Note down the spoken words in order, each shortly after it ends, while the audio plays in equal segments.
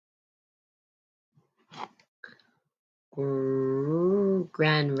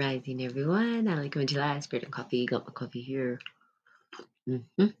Grand rising, everyone. I like coming to last spirit and coffee. Got my coffee here.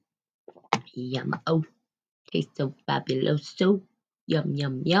 Mm-hmm. Yum. Oh, tastes so fabulous. So yum,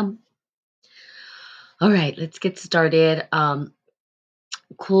 yum, yum. All right, let's get started.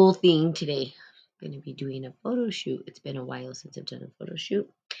 Cool thing today. Going to be doing a photo shoot. It's been a while since I've done a photo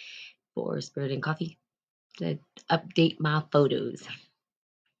shoot for Spirit and Coffee. To update my photos. Of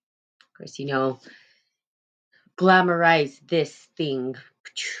course, glamorize this thing.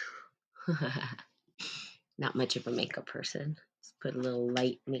 Not much of a makeup person. Just put a little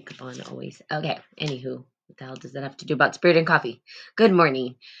light makeup on always. Okay, anywho, what the hell does that have to do about Spirit and Coffee? Good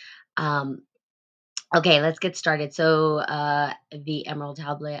morning. Um, okay, let's get started. So, the Emerald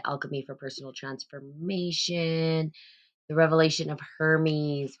Tablet, Alchemy for Personal Transformation, the Revelation of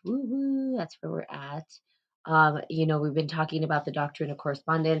Hermes. Woo-hoo, that's where we're at. We've been talking about the doctrine of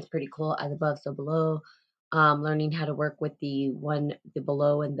correspondence, pretty cool, as above, so below. Learning how to work with the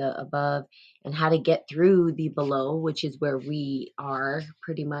below and the above, and how to get through the below, which is where we are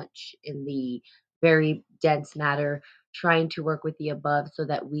pretty much in the very dense matter, trying to work with the above so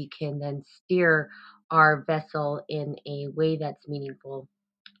that we can then steer our vessel in a way that's meaningful,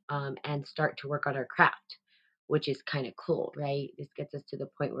 and start to work on our craft, which is kind of cool, right? This gets us to the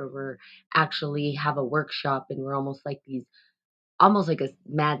point where we're actually have a workshop and we're almost like a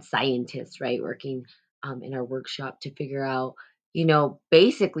mad scientist, right? Working in our workshop to figure out,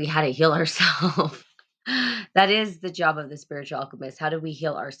 basically how to heal ourselves. That is the job of the spiritual alchemist. How do we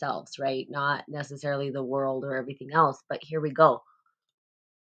heal ourselves, right? Not necessarily the world or everything else, but here we go.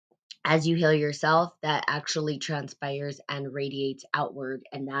 As you heal yourself, that actually transpires and radiates outward,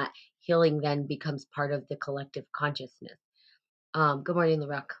 and that healing then becomes part of the collective consciousness. Good morning,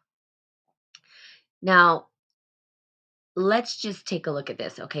 LaRock. Now, let's just take a look at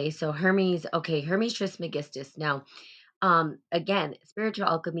this, okay? So Hermes Trismegistus. Now, again, spiritual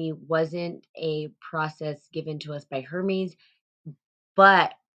alchemy wasn't a process given to us by Hermes,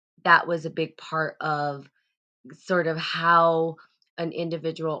 but that was a big part of sort of how an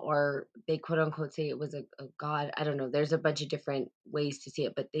individual, or they quote unquote say it was a god. I don't know. There's a bunch of different ways to see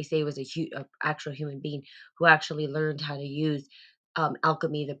it, but they say it was a actual human being who actually learned how to use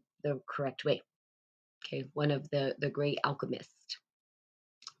alchemy the correct way. Okay, one of the great alchemists.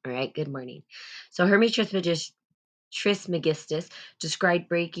 All right, good morning. So Hermes Trismegistus described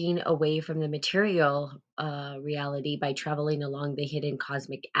breaking away from the material reality by traveling along the hidden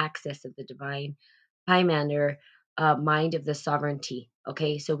cosmic axis of the divine Pymander, mind of the sovereignty.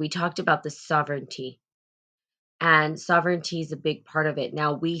 Okay, so we talked about the sovereignty, and sovereignty is a big part of it.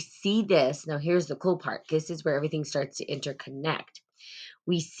 Now we see this. Now, here's the cool part. This is where everything starts to interconnect.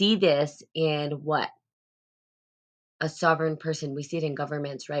 We see this in what? A sovereign person. We see it in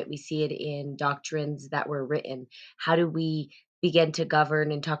governments, right? We see it in doctrines that were written. How do we begin to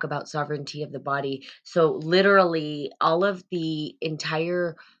govern and talk about sovereignty of the body? So, literally, all of the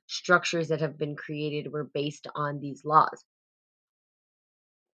entire structures that have been created were based on these laws.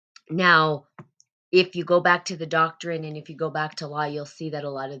 Now, if you go back to the doctrine and if you go back to law, you'll see that a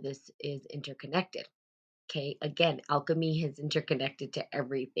lot of this is interconnected. Okay, again, alchemy has interconnected to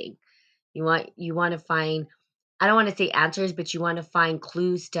everything. You want to find, I don't want to say answers, but you want to find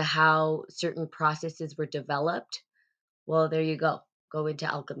clues to how certain processes were developed. Well, there you go. Go into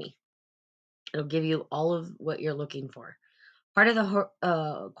alchemy. It'll give you all of what you're looking for. Part of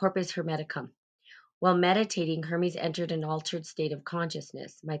the corpus hermeticum. While meditating, Hermes entered an altered state of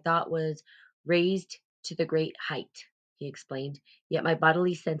consciousness. My thought was raised to the great height, he explained, yet my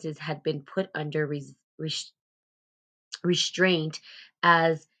bodily senses had been put under restraint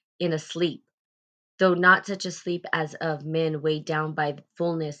as in a sleep, though not such a sleep as of men weighed down by the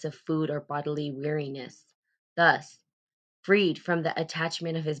fullness of food or bodily weariness. Thus, freed from the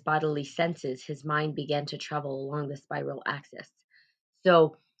attachment of his bodily senses, his mind began to travel along the spiral axis.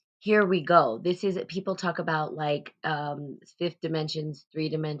 So here we go. This is, people talk about like fifth dimensions, three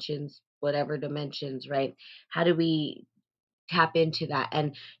dimensions, whatever dimensions, right? How do we tap into that?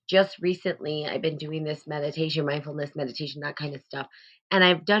 And just recently, I've been doing this meditation, mindfulness meditation, that kind of stuff. And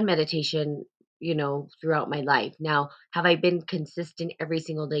I've done meditation, throughout my life. Now, have I been consistent every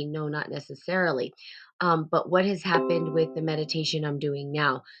single day? No, not necessarily. But what has happened with the meditation I'm doing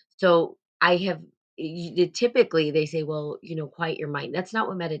now? So I have, typically they say, well, quiet your mind. That's not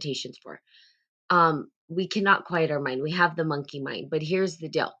what meditation's for. We cannot quiet our mind. We have the monkey mind. But here's the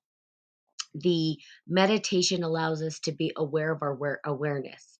deal: the meditation allows us to be aware of our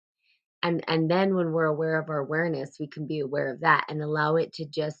awareness, and then when we're aware of our awareness, we can be aware of that and allow it to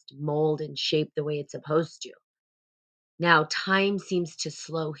just mold and shape the way it's supposed to. Now time seems to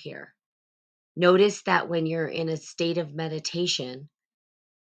slow here. Notice that when you're in a state of meditation,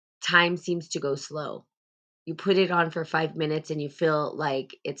 time seems to go slow. You put it on for 5 minutes and you feel like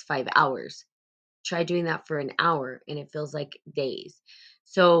it's 5 hours. Try doing that for an hour and it feels like days.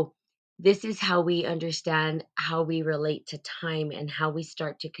 So, this is how we understand how we relate to time and how we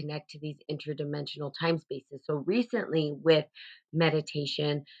start to connect to these interdimensional time spaces. So, recently with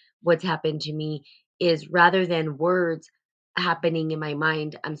meditation, what's happened to me is rather than words happening in my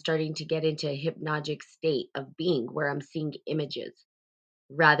mind, I'm starting to get into a hypnagogic state of being where I'm seeing images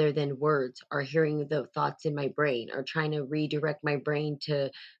rather than words or hearing the thoughts in my brain or trying to redirect my brain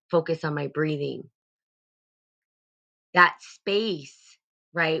to focus on my breathing. That space,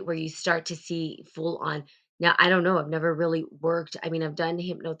 right, where you start to see full on. Now, I don't know, I've never really worked. I mean, I've done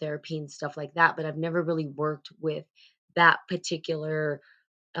hypnotherapy and stuff like that, but I've never really worked with that particular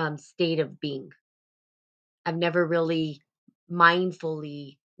state of being. I've never really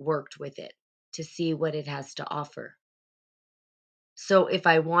mindfully worked with it to see what it has to offer. So if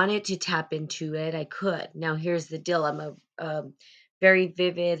I wanted to tap into it, I could. Now here's the deal. I'm a very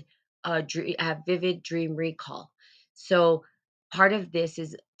vivid I have vivid dream recall. So part of this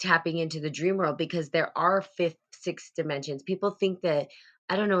is tapping into the dream world because there are fifth, sixth dimensions. People think that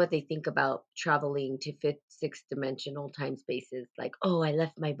I don't know what they think about traveling to fifth, sixth dimensional time spaces. Like, oh, I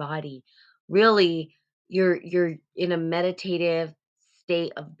left my body. Really, you're in a meditative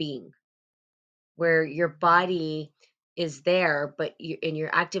state of being where your body is there, but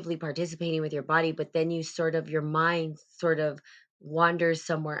you're actively participating with your body, but then you sort of your mind sort of wanders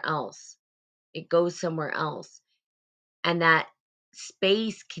somewhere else. It goes somewhere else. And that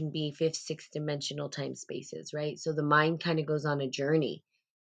space can be fifth, sixth dimensional time spaces, right? So the mind kind of goes on a journey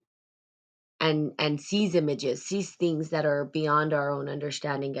and sees images, sees things that are beyond our own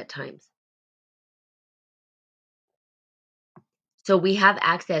understanding at times. So we have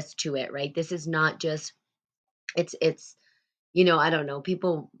access to it, right? This is not just it's I don't know,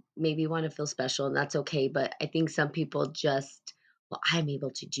 people maybe wanna feel special, and that's okay, but I think some people just, "Well, I'm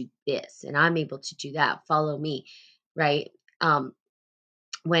able to do this, and I'm able to do that, follow me," right? Um,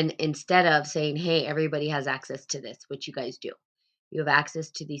 when instead of saying, "Hey, everybody has access to this," which you guys do. You have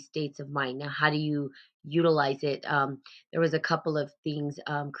access to these states of mind. Now, how do you utilize it? There was a couple of things.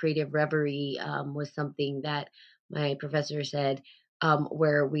 Creative reverie was something that my professor said,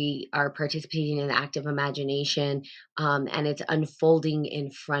 where we are participating in active imagination, and it's unfolding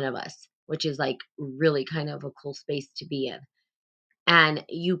in front of us, which is like really kind of a cool space to be in. And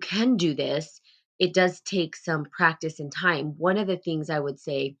you can do this. It does take some practice and time. One of the things I would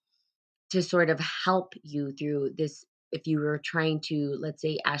say to sort of help you through this, if you were trying to, let's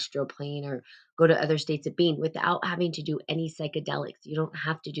say, astroplane or go to other states of being without having to do any psychedelics. You don't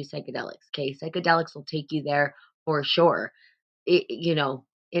have to do psychedelics, okay? Psychedelics will take you there for sure,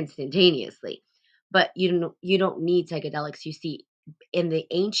 instantaneously. But you don't need psychedelics. You see, in the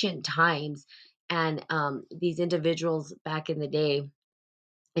ancient times, and these individuals back in the day,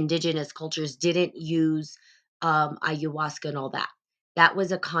 indigenous cultures didn't use ayahuasca and all that. That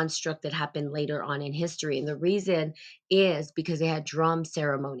was a construct that happened later on in history. And the reason is because they had drum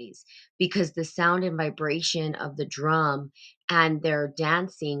ceremonies, because the sound and vibration of the drum and their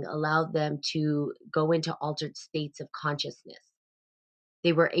dancing allowed them to go into altered states of consciousness.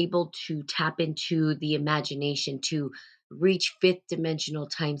 They were able to tap into the imagination, to reach fifth dimensional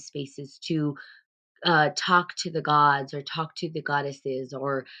time spaces, to talk to the gods or talk to the goddesses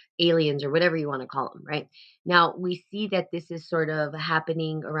or aliens or whatever you want to call them, right? Now, we see that this is sort of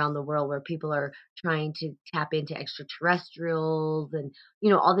happening around the world where people are trying to tap into extraterrestrials and,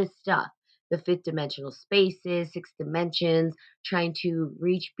 all this stuff. The fifth dimensional spaces, six dimensions, trying to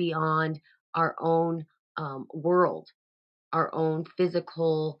reach beyond our own world, our own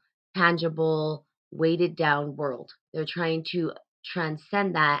physical, tangible, weighted down world. They're trying to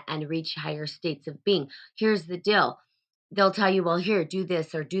transcend that and reach higher states of being. Here's the deal. They'll tell you, well, here, do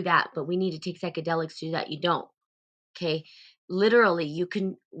this or do that, but we need to take psychedelics to do that. You don't. Okay. Literally,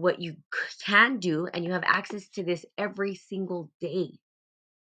 what you can do, and you have access to this every single day,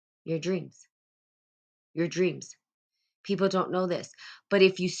 your dreams, your dreams. People don't know this. But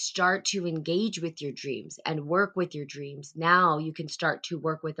if you start to engage with your dreams and work with your dreams, now you can start to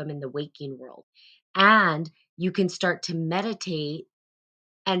work with them in the waking world. And you can start to meditate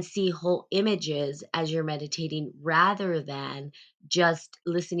and see whole images as you're meditating rather than just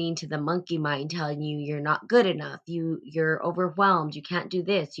listening to the monkey mind telling you you're not good enough, you're overwhelmed, you can't do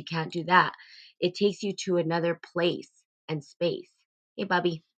this, you can't do that. It takes you to another place and space. Hey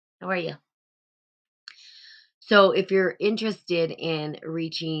Bobby, how are you? So if you're interested in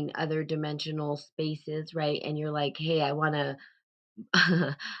reaching other dimensional spaces, right, and you're like, "Hey, I wanna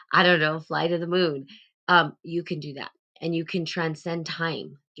I don't know, fly to the moon. You can do that, and you can transcend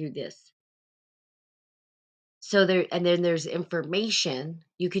time through this. So there, and then there's information.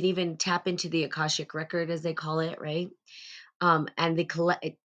 You can even tap into the Akashic record, as they call it, right? And the collect.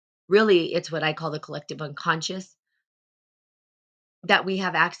 Really, it's what I call the collective unconscious, that we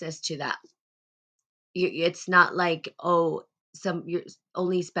have access to that. It's not like, oh,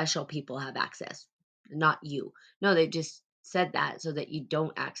 only special people have access, not you. No, they just said that so that you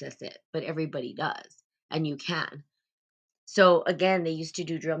don't access it, but everybody does, and you can. So again, they used to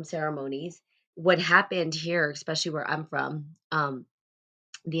do drum ceremonies. What happened here, especially where I'm from,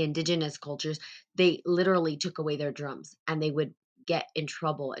 the indigenous cultures, they literally took away their drums, and they would get in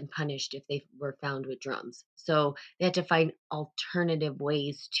trouble and punished if they were found with drums. So they had to find alternative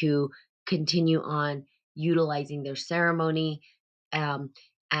ways to continue on utilizing their ceremony. Um,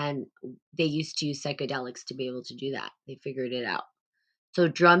 and they used to use psychedelics to be able to do that. They figured it out. So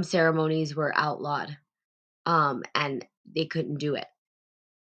drum ceremonies were outlawed, and they couldn't do it,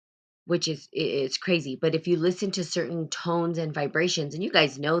 which is it's crazy. But if you listen to certain tones and vibrations, and you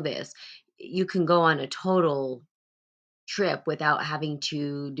guys know this, you can go on a total trip without having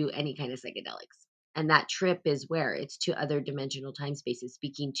to do any kind of psychedelics. And that trip is where it's to other dimensional time spaces,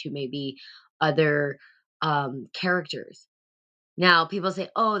 speaking to maybe other characters. Now, people say,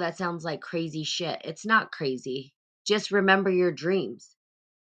 "Oh, that sounds like crazy shit." It's not crazy. Just remember your dreams.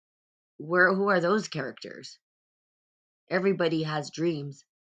 Who are those characters? Everybody has dreams.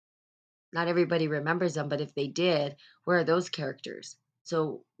 Not everybody remembers them, but if they did, where are those characters?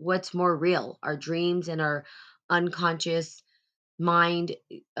 So, what's more real? Our dreams and our unconscious mind,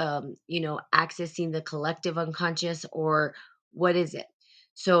 accessing the collective unconscious, or what is it?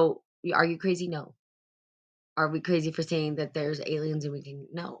 So, are you crazy? No. Are we crazy for saying that there's aliens and we can?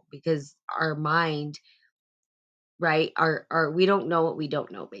 No, because our mind, right? Our we don't know what we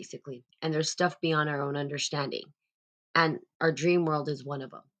don't know, basically, and there's stuff beyond our own understanding. And our dream world is one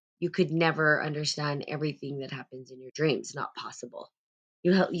of them. You could never understand everything that happens in your dreams. Not possible.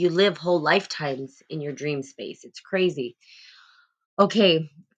 You live whole lifetimes in your dream space. It's crazy.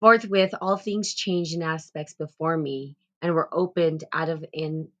 Okay, forthwith all things changed in aspects before me, and were opened out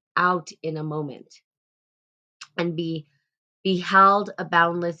in a moment, and beheld a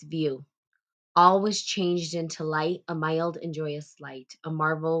boundless view. All was changed into light, a mild and joyous light. I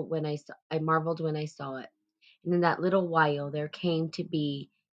marveled when I saw it. And in that little while there came to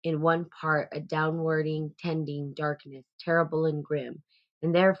be in one part a downwarding, tending darkness, terrible and grim.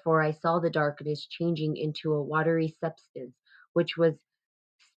 And therefore I saw the darkness changing into a watery substance, which was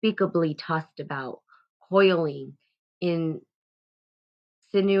speakably tossed about, coiling in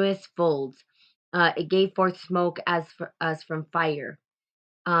sinuous folds. It gave forth smoke as from fire.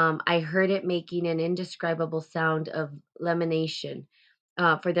 I heard it making an indescribable sound of lamentation,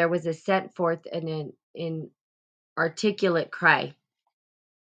 for there was a sent forth an articulate cry.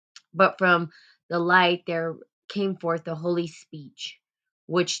 But from the light there came forth a holy speech,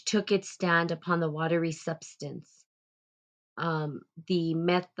 which took its stand upon the watery substance. The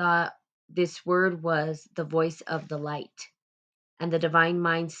method, this word was the voice of the light, and the divine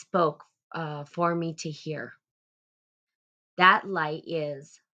mind spoke for me to hear. That light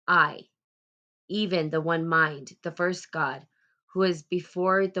is I, even the one mind, the first God, who is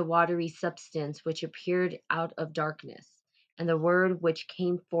before the watery substance which appeared out of darkness. And the word which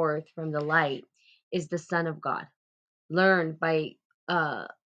came forth from the light is the Son of God. Learn by uh,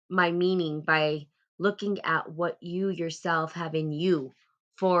 my meaning by looking at what you yourself have in you.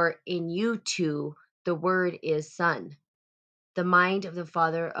 For in you too, the Word is Son, the mind of the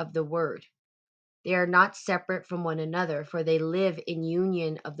Father of the Word. They are not separate from one another, for they live in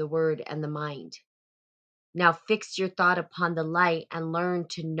union of the Word and the mind. Now fix your thought upon the light and learn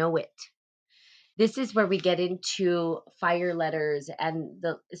to know it. This is where we get into fire letters, and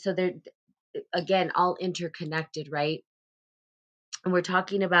so they're again all interconnected, right? And we're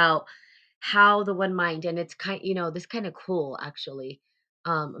talking about how the one mind, and it's this kind of cool actually.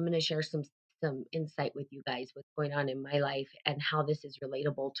 I'm going to share some insight with you guys, what's going on in my life and how this is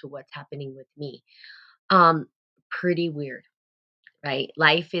relatable to what's happening with me. Um, Pretty weird, right?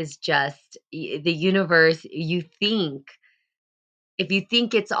 Life is just the universe. If you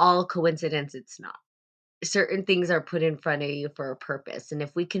think it's all coincidence, it's not. Certain things are put in front of you for a purpose. And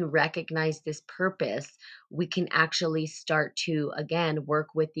if we can recognize this purpose, we can actually start to, again,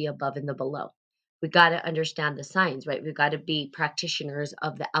 work with the above and the below. We got to understand the signs, right? We've got to be practitioners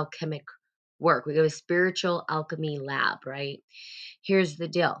of the alchemic work. We go to spiritual alchemy lab, right? Here's the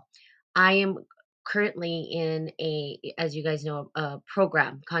deal. I am currently in as you guys know, a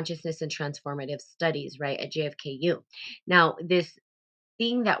program, Consciousness and Transformative Studies, right, at JFKU. Now, this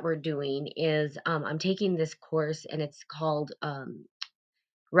thing that we're doing is I'm taking this course and it's called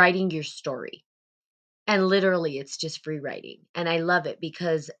Writing Your Story. And literally, it's just free writing. And I love it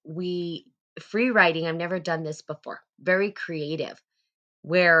because free writing, I've never done this before, very creative,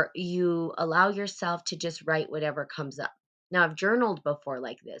 where you allow yourself to just write whatever comes up. Now, I've journaled before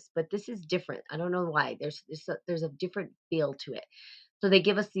like this, but this is different. I don't know why. There's a different feel to it. So they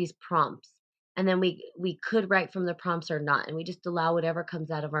give us these prompts, and then we could write from the prompts or not, and we just allow whatever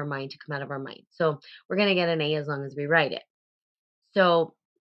comes out of our mind to come out of our mind. So we're gonna get an A as long as we write it. So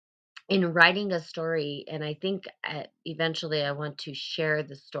in writing a story, and I think eventually I want to share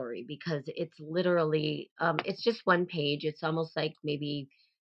the story because it's literally it's just one page. It's almost like maybe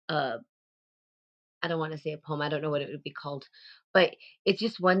uh I don't want to say a poem. I don't know what it would be called, but it's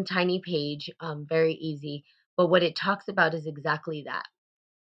just one tiny page, very easy. But what it talks about is exactly that.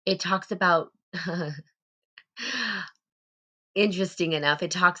 It talks about, interesting enough,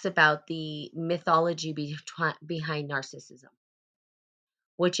 it talks about the mythology behind narcissism,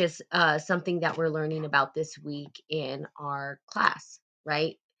 which is something that we're learning about this week in our class,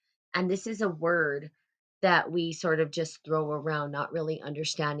 right? And this is a word that we sort of just throw around, not really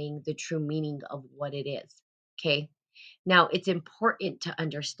understanding the true meaning of what it is. Okay. Now, it's important to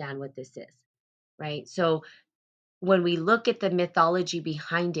understand what this is, right? So, when we look at the mythology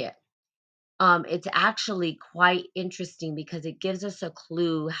behind it, it's actually quite interesting because it gives us a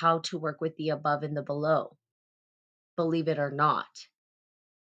clue how to work with the above and the below, believe it or not.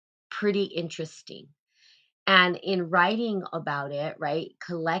 Pretty interesting. And in writing about it, right,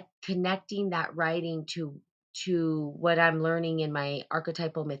 connecting that writing to what I'm learning in my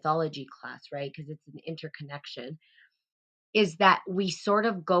archetypal mythology class, right? Because it's an interconnection, is that we sort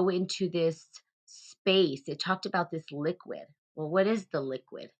of go into this space. It talked about this liquid. Well, what is the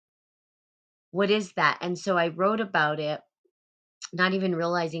liquid? What is that? And so I wrote about it, not even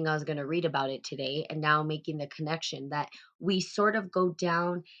realizing I was going to read about it today, and now making the connection that we sort of go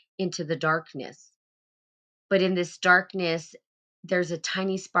down into the darkness. But in this darkness, there's a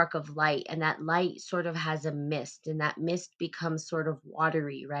tiny spark of light, and that light sort of has a mist, and that mist becomes sort of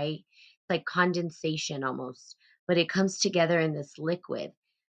watery, right? It's like condensation almost, but it comes together in this liquid.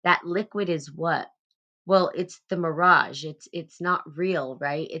 That liquid is what? Well, it's the mirage. It's not real,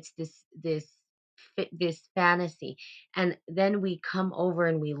 right? It's this fantasy. And then we come over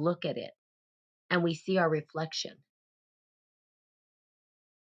and we look at it and we see our reflection.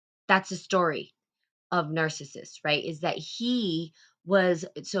 That's the story of Narcissus, right? Is that he was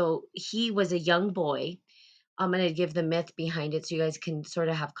a young boy. I'm going to give the myth behind it so you guys can sort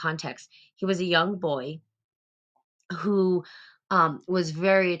of have context. He was a young boy who was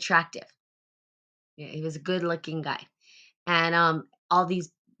very attractive. Yeah, he was a good-looking guy. And all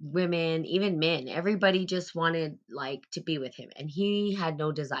these women, even men, everybody just wanted like to be with him and he had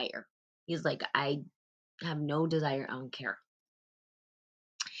no desire. He's like, I have no desire, I don't care.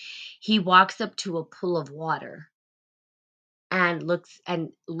 He walks up to a pool of water and looks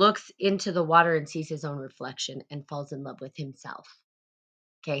into the water and sees his own reflection and falls in love with himself.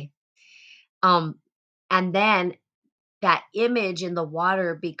 Okay. Um and then that image in the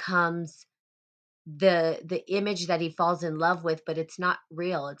water becomes the image that he falls in love with, but it's not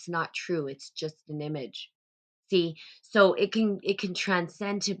real, it's not true, it's just an image. See, so it can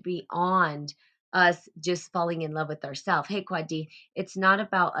transcend to beyond us just falling in love with ourselves. Hey, Quad D, it's not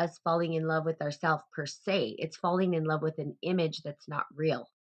about us falling in love with ourselves per se. It's falling in love with an image that's not real.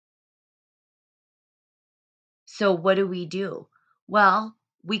 So what do we do? Well,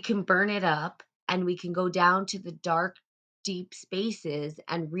 we can burn it up and we can go down to the dark, deep spaces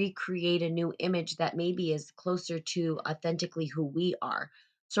and recreate a new image that maybe is closer to authentically who we are,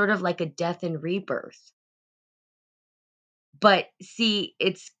 sort of like a death and rebirth. But see,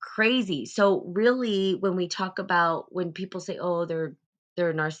 it's crazy. So really when we talk about when people say, "Oh, they're a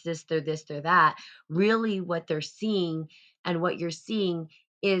narcissist, they're this, they're that," really what they're seeing and what you're seeing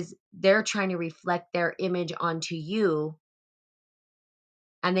is they're trying to reflect their image onto you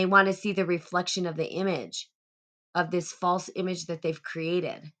and they want to see the reflection of the image of this false image that they've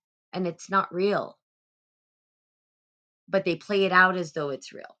created. And it's not real, but they play it out as though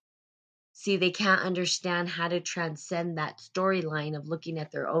it's real. See, they can't understand how to transcend that storyline of looking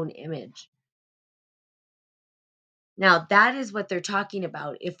at their own image. Now, that is what they're talking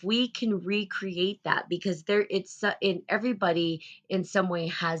about. If we can recreate that, because in everybody in some way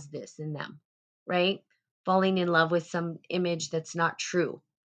has this in them, right? Falling in love with some image that's not true.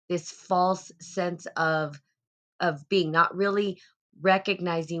 This false sense of being not really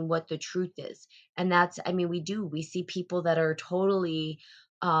recognizing what the truth is. And that's, I mean, we see people that are totally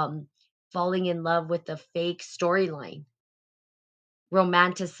um falling in love with the fake storyline,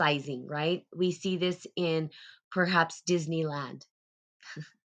 romanticizing, right? We see this in perhaps Disneyland,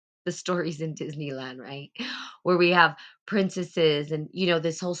 the stories in Disneyland, right? Where we have princesses and,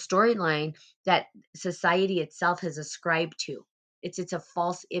 this whole storyline that society itself has ascribed to. It's a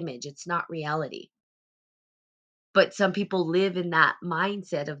false image. It's not reality. But some people live in that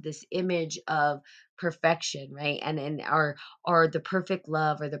mindset of this image of perfection, right? And or the perfect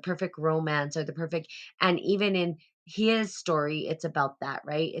love or the perfect romance or the perfect, and even in his story it's about that,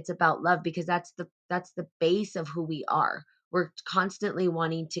 right? It's about love because that's the base of who we are. We're constantly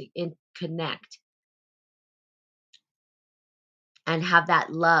wanting to connect and have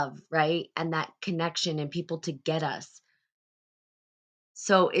that love, right? And that connection and people to get us.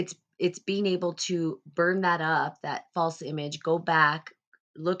 So it's being able to burn that up, that false image, go back,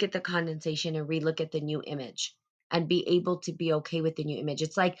 look at the condensation and relook at the new image and be able to be okay with the new image.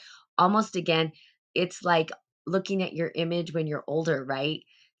 It's like almost again, it's like looking at your image when you're older, right?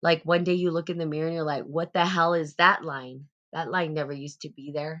 Like one day you look in the mirror and you're like, what the hell is that line? That line never used to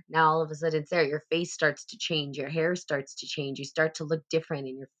be there. Now all of a sudden it's there. Your face starts to change, your hair starts to change, you start to look different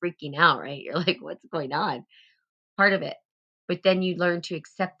and you're freaking out, right? You're like, what's going on? Part of it. But then you learn to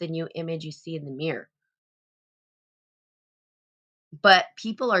accept the new image you see in the mirror. But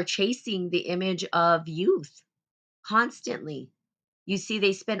people are chasing the image of youth constantly. You see,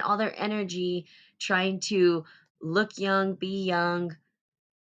 they spend all their energy trying to look young, be young.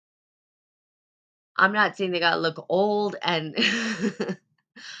 I'm not saying they got to look old and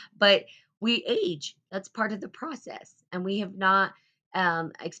but we age. That's part of the process. And we have not,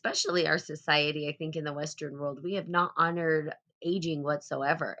 especially our society, I think in the Western world, we have not honored aging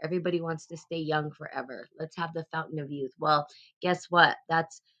whatsoever. Everybody wants to stay young forever. Let's have the fountain of youth. Well, guess what?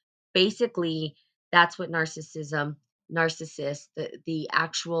 That's basically that's what narcissist, the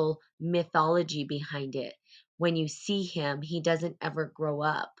actual mythology behind it. When you see him, he doesn't ever grow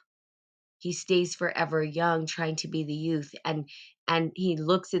up. He stays forever young, trying to be the youth, and he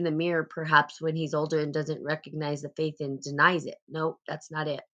looks in the mirror perhaps when he's older and doesn't recognize the faith and denies it. No, that's not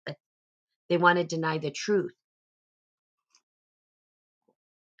it. They want to deny the truth.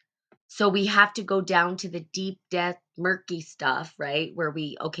 So we have to go down to the deep depth, murky stuff, right? Where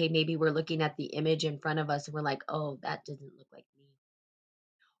okay, maybe we're looking at the image in front of us and we're like, oh, that doesn't look like me.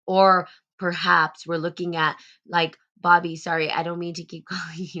 Or perhaps we're looking at, like, Bobby, sorry, I don't mean to keep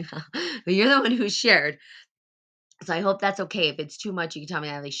calling you out, but you're the one who shared. So I hope that's okay. If it's too much, you can tell me,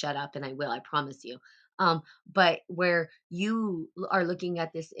 at least shut up, and I will, I promise you. But where you are looking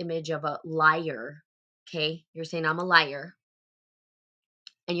at this image of a liar, okay? You're saying I'm a liar,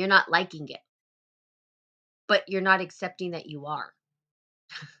 and you're not liking it, but you're not accepting that you are.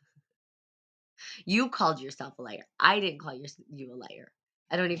 You called yourself a liar. I didn't call you a liar.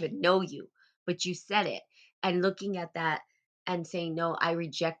 I don't even know you, but you said it. And looking at that and saying, "No, I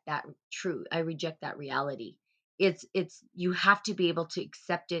reject that truth. I reject that reality." It's you have to be able to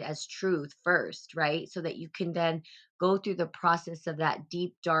accept it as truth first, right? So that you can then go through the process of that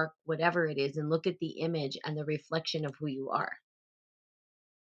deep dark whatever it is and look at the image and the reflection of who you are.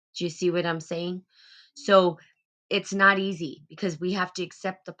 Do you see what I'm saying? So it's not easy because we have to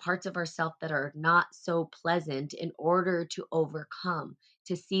accept the parts of ourselves that are not so pleasant in order to overcome,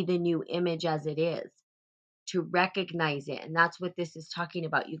 to see the new image as it is, to recognize it. And that's what this is talking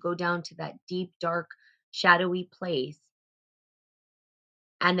about. You go down to that deep, dark, shadowy place,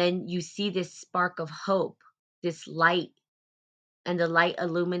 and then you see this spark of hope, this light, and the light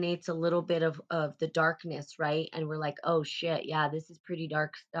illuminates a little bit of the darkness, right? And we're like, oh shit, yeah, this is pretty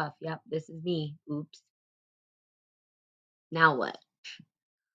dark stuff. Yep, this is me. Oops. Now what?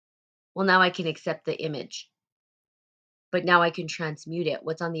 Well, now I can accept the image, but now I can transmute it.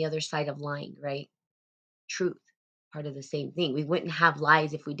 What's on the other side of lying, right? Truth. Part of the same thing. We wouldn't have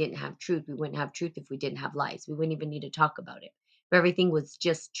lies if we didn't have truth. We wouldn't have truth if we didn't have lies. We wouldn't even need to talk about it. If everything was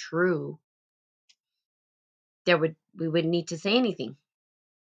just true, we wouldn't need to say anything,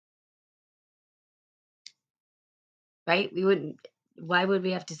 right? We wouldn't why would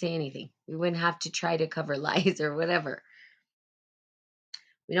we have to say anything? We wouldn't have to try to cover lies or whatever.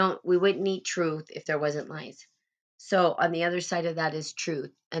 We wouldn't need truth if there wasn't lies. So on the other side of that is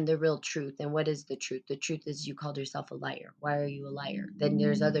truth and the real truth. And what is the truth? The truth is you called yourself a liar. Why are you a liar? Then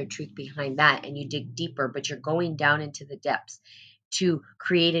there's other truth behind that and you dig deeper, but you're going down into the depths to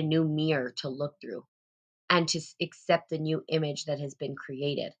create a new mirror to look through and to accept the new image that has been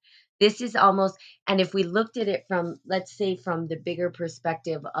created. This is almost, and if we looked at it from, let's say, from the bigger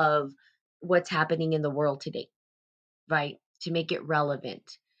perspective of what's happening in the world today, right? to make it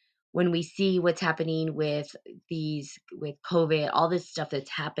relevant. When we see what's happening with COVID, all this stuff that's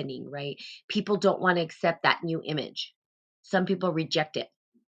happening, right? People don't want to accept that new image. Some people reject it.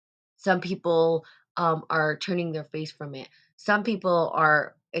 Some people are turning their face from it. Some people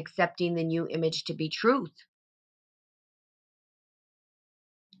are accepting the new image to be truth.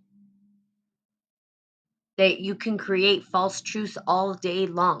 That you can create false truths all day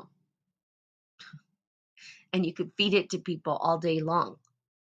long, and you could feed it to people all day long.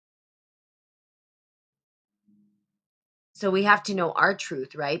 So we have to know our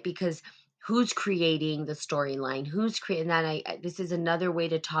truth, right? Because who's creating the storyline? Who's creating that? This is another way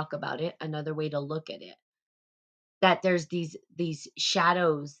to talk about it, another way to look at it. That there's these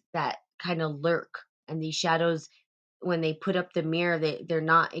shadows that kind of lurk, and these shadows, when they put up the mirror, they're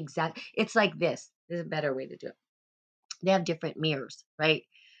not exact. It's like this. There's a better way to do it. They have different mirrors, right?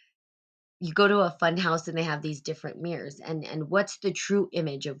 You go to a fun house and they have these different mirrors, and what's the true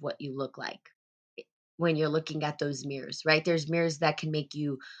image of what you look like when you're looking at those mirrors, right? There's mirrors that can make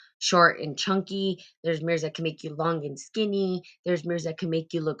you short and chunky. There's mirrors that can make you long and skinny. There's mirrors that can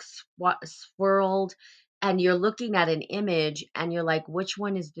make you look swirled. And you're looking at an image and you're like, which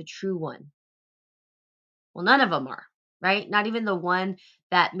one is the true one? Well, none of them are, right? Not even the one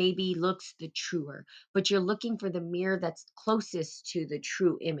that maybe looks the truer, but you're looking for the mirror that's closest to the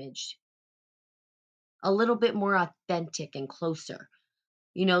true image, a little bit more authentic and closer.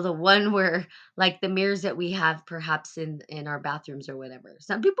 The one where, like, the mirrors that we have perhaps in our bathrooms or whatever.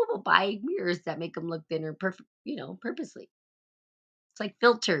 Some people will buy mirrors that make them look thinner, perfect, purposely. It's like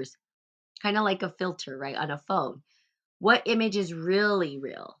filters, kind of like a filter, right, on a phone. What image is really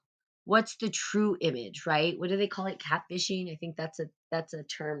real? What's the true image, right? What do they call it? Catfishing. I think that's a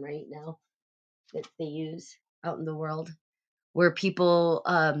term right now that they use out in the world, where people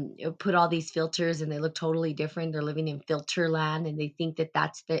put all these filters and they look totally different. They're living in filter land and they think that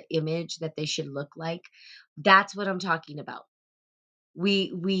that's the image that they should look like. That's what I'm talking about.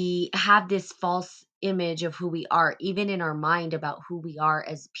 We have this false image of who we are, even in our mind, about who we are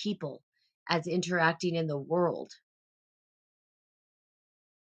as people, as interacting in the world.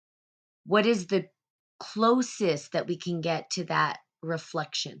 What is the closest that we can get to that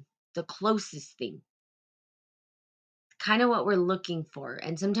reflection? The closest thing, kind of what we're looking for.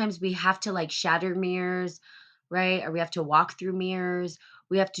 And sometimes we have to like shatter mirrors, right? Or we have to walk through mirrors.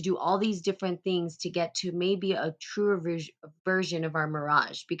 We have to do all these different things to get to maybe a truer version of our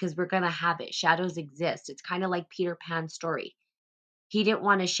mirage, because we're going to have it. Shadows exist. It's kind of like Peter Pan's story. He didn't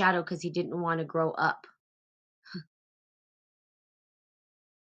want a shadow because he didn't want to grow up.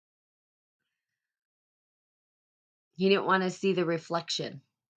 He didn't want to see the reflection.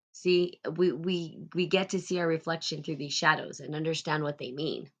 See, we get to see our reflection through these shadows and understand what they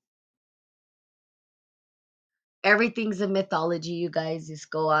mean. Everything's a mythology, you guys. Just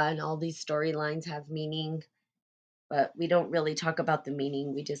go on. All these storylines have meaning, but we don't really talk about the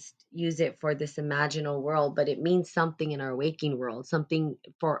meaning. We just use it for this imaginal world, but it means something in our waking world, something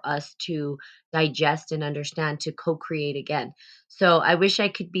for us to digest and understand, to co-create again. So I wish I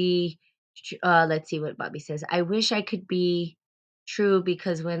could be let's see what Bobby says. I wish I could be true,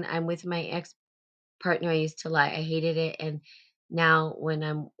 because when I'm with my ex partner, I used to lie. I hated it, and now when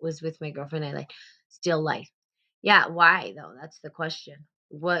I'm was with my girlfriend, I like still lie. Yeah, why though? That's the question.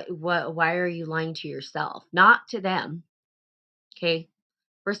 Why are you lying to yourself? Not to them. Okay?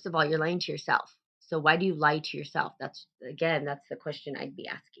 First of all, you're lying to yourself. So why do you lie to yourself? That's the question I'd be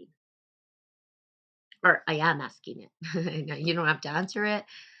asking. Or I am asking it. No, you don't have to answer it.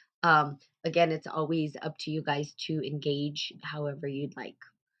 Again, it's always up to you guys to engage however you'd like.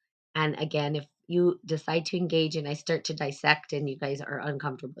 And again, if you decide to engage and I start to dissect and you guys are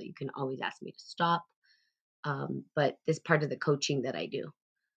uncomfortable, you can always ask me to stop. But this part of the coaching that I do,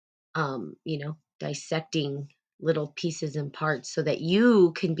 dissecting little pieces and parts so that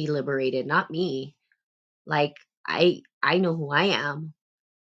you can be liberated, not me. Like, I know who I am.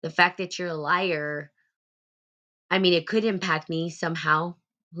 The fact that you're a liar, I mean, it could impact me somehow.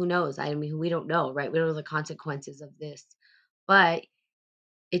 Who knows? I mean, we don't know, right? We don't know the consequences of this. But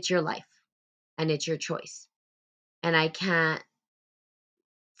it's your life and it's your choice. And I can't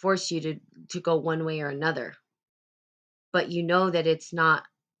force you to go one way or another. But you know that it's not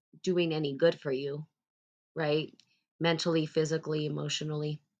doing any good for you, right? Mentally, physically,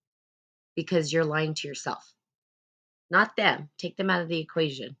 emotionally, because you're lying to yourself. Not them. Take them out of the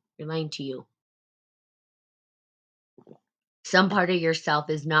equation. You're lying to you. Some part of yourself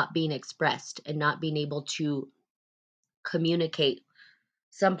is not being expressed and not being able to communicate.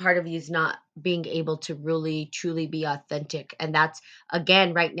 Some part of you is not being able to really truly be authentic. And that's,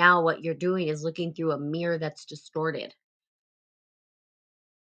 again, right now what you're doing is looking through a mirror that's distorted.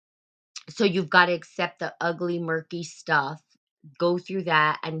 So you've got to accept the ugly, murky stuff, go through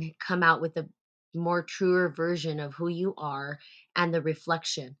that, and come out with a more truer version of who you are and the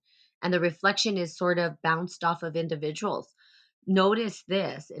reflection. And the reflection is sort of bounced off of individuals. Notice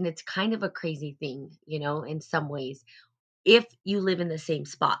this, and it's kind of a crazy thing, in some ways. If you live in the same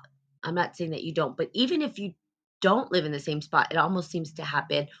spot, I'm not saying that you don't, but even if you don't live in the same spot, it almost seems to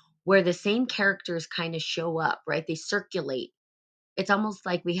happen where the same characters kind of show up, right? They circulate. It's almost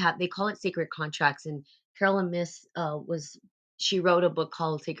like they call it sacred contracts, and Carolyn Miss, she wrote a book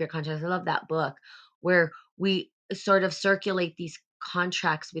called Sacred Contracts. I love that book, where we sort of circulate these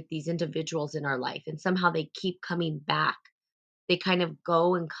contracts with these individuals in our life, and somehow they keep coming back. They kind of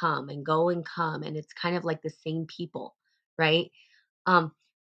go and come and go and come, and it's kind of like the same people, right? Um,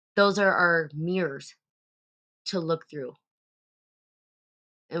 those are our mirrors to look through,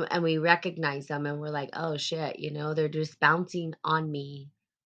 and we recognize them, and we're like, "Oh, shit," they're just bouncing on me.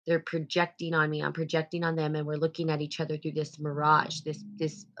 They're projecting on me, I'm projecting on them, and we're looking at each other through this mirage,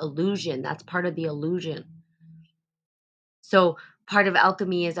 this illusion. That's part of the illusion. So, part of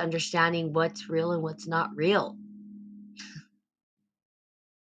alchemy is understanding what's real and what's not real.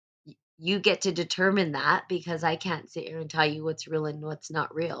 You get to determine that, because I can't sit here and tell you what's real and what's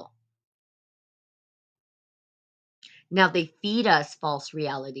not real. Now, they feed us false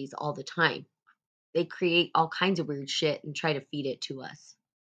realities all the time. They create all kinds of weird shit and try to feed it to us.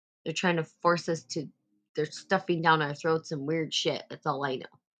 They're trying to force us to, they're stuffing down our throats some weird shit. That's all I know.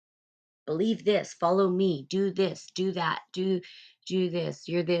 Believe this, follow me, do this, do that, do this,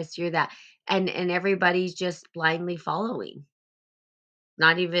 you're that. And everybody's just blindly following.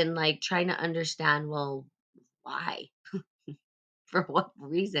 Not even like trying to understand, well, why? For what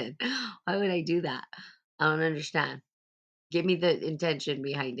reason? Why would I do that? I don't understand. Give me the intention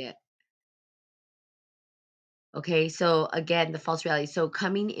behind it. Okay, so again, the false reality. So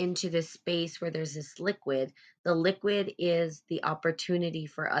coming into this space where there's this liquid, the liquid is the opportunity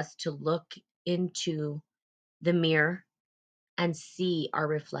for us to look into the mirror and see our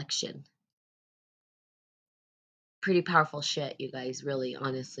reflection. Pretty powerful shit, you guys, really,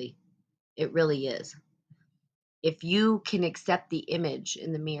 honestly. It really is. If you can accept the image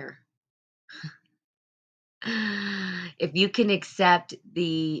in the mirror, if you can accept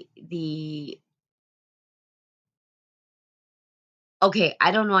the okay, I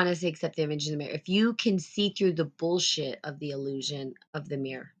don't want to say accept the image in the mirror. If you can see through the bullshit of the illusion of the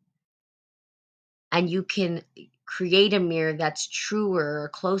mirror, and you can create a mirror that's truer or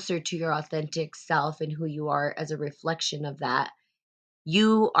closer to your authentic self and who you are as a reflection of that,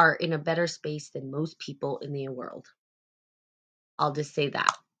 you are in a better space than most people in the world. I'll just say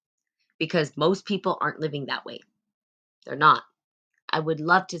that, because most people aren't living that way. They're not. I would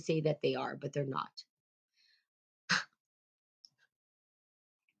love to say that they are, but they're not.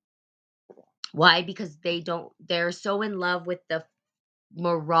 Why? Because they're so in love with the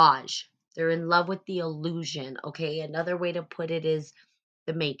mirage. They're in love with the illusion. Okay. Another way to put it is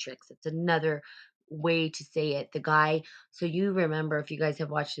the Matrix. It's another way to say it. The guy, so you remember, if you guys have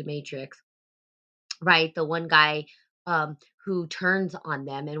watched the Matrix, right? The one guy who turns on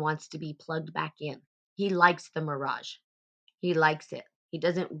them and wants to be plugged back in. He likes the mirage. He likes it. He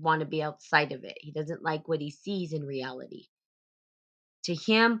doesn't want to be outside of it. He doesn't like what he sees in reality. To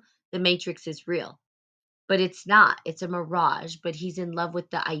him, the Matrix is real, but it's not. It's a mirage, but he's in love with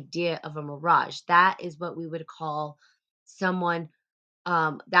the idea of a mirage. That is what we would call someone,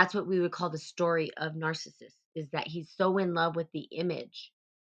 that's what we would call the story of narcissist, is that he's so in love with the image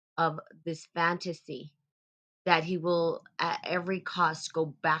of this fantasy that he will at every cost go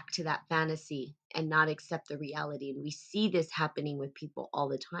back to that fantasy and not accept the reality. And we see this happening with people all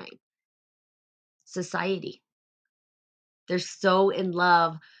the time. Society, they're so in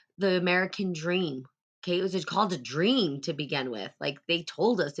love. The American dream, okay, it was called a dream to begin with. Like, they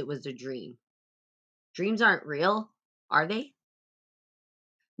told us it was a dream. Dreams aren't real, are they?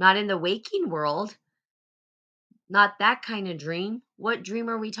 Not in the waking world. Not that kind of dream. What dream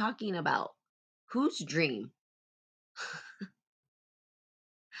are we talking about? Whose dream?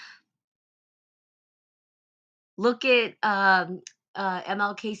 Look at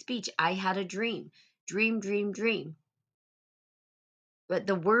MLK speech. I had a dream. Dream, dream, dream. But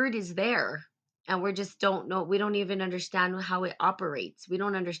the word is there, and we just don't know. We don't even understand how it operates. We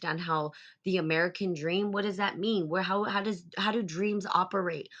don't understand how the American dream, what does that mean? Where how do dreams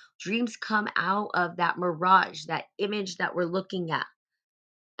operate? Dreams come out of that mirage, that image that we're looking at.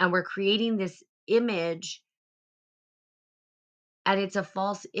 And we're creating this image, and it's a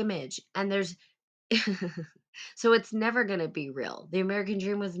false image. And there's so it's never going to be real. The American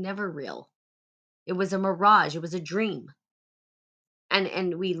dream was never real. It was a mirage, it was a dream.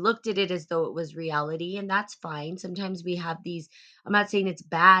 and we looked at it as though it was reality, and that's fine. Sometimes we have these, I'm not saying it's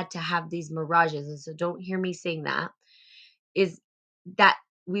bad to have these mirages, and so don't hear me saying that, is that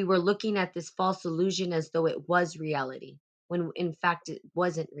we were looking at this false illusion as though it was reality, when in fact it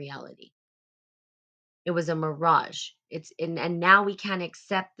wasn't reality. It was a mirage. And now we can't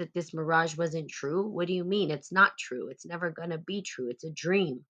accept that this mirage wasn't true. What do you mean? It's not true. It's never going to be true. It's a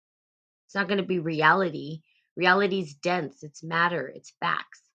dream. It's not going to be reality. Reality's dense. It's matter. It's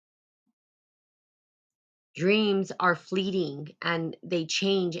facts. Dreams are fleeting and they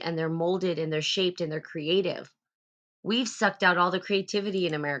change and they're molded and they're shaped and they're creative. We've sucked out all the creativity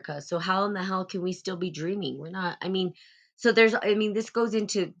in America. So how in the hell can we still be dreaming? We're not. I mean, so there's, I mean, this goes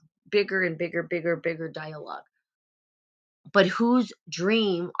into bigger and bigger dialogue. But whose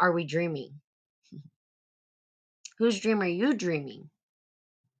dream are we dreaming? Whose dream are you dreaming?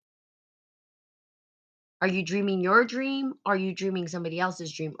 Are you dreaming your dream? Are you dreaming somebody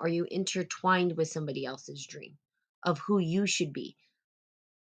else's dream? Are you intertwined with somebody else's dream of who you should be?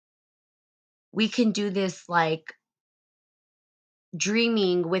 We can do this like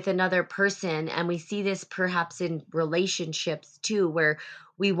dreaming with another person, and we see this perhaps in relationships too, where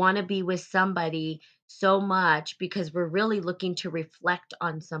we want to be with somebody so much because we're really looking to reflect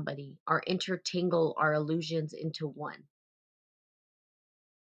on somebody or intertangle our illusions into one.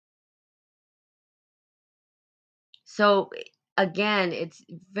 So again, it's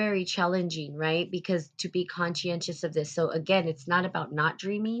very challenging, right? Because to be conscientious of this. So again, it's not about not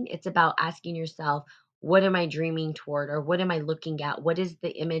dreaming, it's about asking yourself, what am I dreaming toward, or what am I looking at? What is the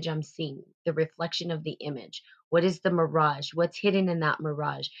image I'm seeing? The reflection of the image. What is the mirage? What's hidden in that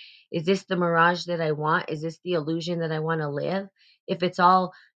mirage? Is this the mirage that I want? Is this the illusion that I want to live? If it's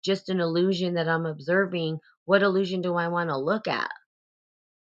all just an illusion that I'm observing, what illusion do I want to look at?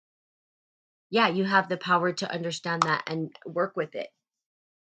 Yeah, you have the power to understand that and work with it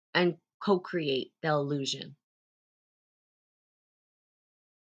and co-create the illusion.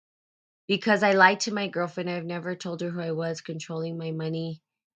 Because I lied to my girlfriend, I've never told her who I was, controlling my money.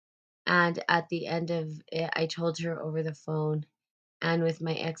 And at the end of it, I told her over the phone. And with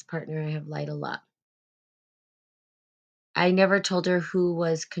my ex-partner, I have lied a lot. I never told her who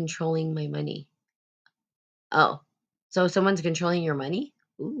was controlling my money. Oh, so someone's controlling your money?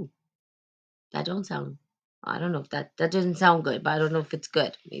 Ooh, that don't sound. I don't know if that doesn't sound good, but I don't know if it's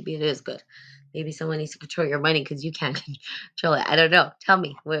good. Maybe it is good. Maybe someone needs to control your money because you can't control it. I don't know. Tell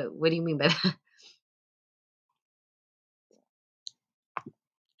me. What do you mean by that?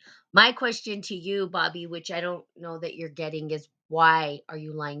 My question to you, Bobby, which I don't know that you're getting, is why are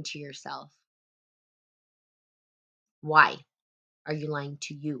you lying to yourself? Why are you lying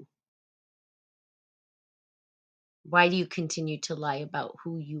to you? Why do you continue to lie about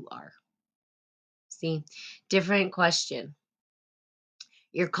who you are? See, different question.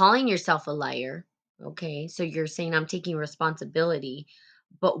 You're calling yourself a liar. Okay. So you're saying I'm taking responsibility,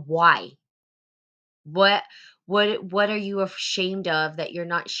 but why? What what are you ashamed of that you're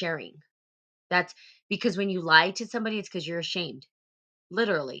not sharing? That's because when you lie to somebody, it's because you're ashamed.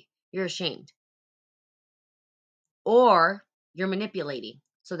 Literally, you're ashamed. Or you're manipulating.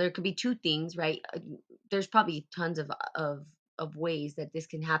 So there could be two things, right? There's probably tons of ways that this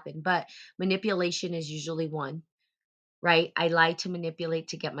can happen, but manipulation is usually one, right? I lie to manipulate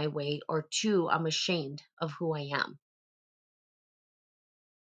to get my way, or two, I'm ashamed of who I am.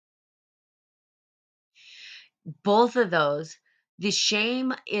 Both of those, the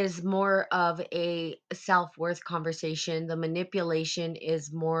shame is more of a self-worth conversation. The manipulation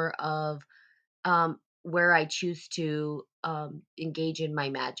is more of where I choose to engage in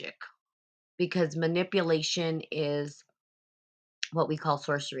my magic, because manipulation is what we call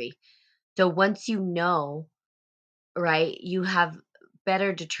sorcery. So once you know, right, you have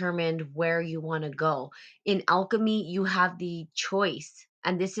better determined where you want to go. In alchemy, you have the choice.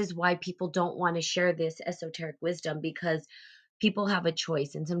 And this is why people don't want to share this esoteric wisdom, because people have a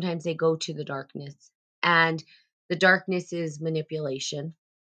choice and sometimes they go to the darkness. And the darkness is manipulation.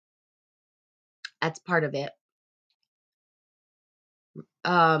 That's part of it.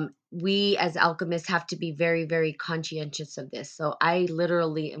 We as alchemists have to be very conscientious of this. So I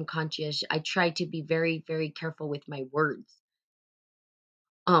literally am conscious. I try to be very careful with my words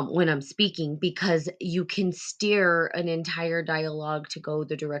when I'm speaking, because you can steer an entire dialogue to go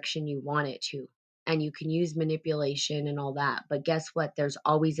the direction you want it to, and you can use manipulation and all that, but guess what, there's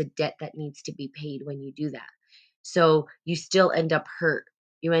always a debt that needs to be paid when you do that. So you still end up hurt,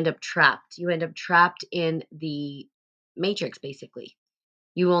 you end up trapped in the matrix, basically.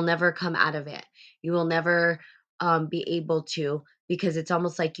 You will never come out of it. You will never be able to, because it's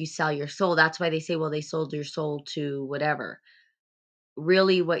almost like you sell your soul. That's why they say, well, they sold your soul to whatever.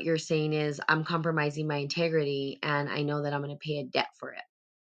 really what you're saying is, I'm compromising my integrity, and I know that I'm gonna pay a debt for it,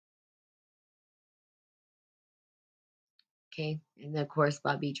 okay? And then, of course,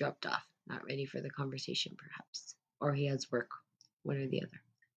 Bobby dropped off, not ready for the conversation perhaps, or he has work, one or the other.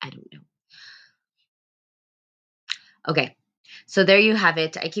 I don't know. Okay. So there you have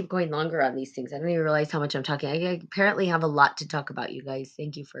it. I keep going longer on these things. I don't even realize how much I'm talking. I apparently have a lot to talk about, you guys.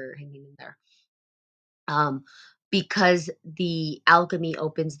 Thank you for hanging in there. Um, because the alchemy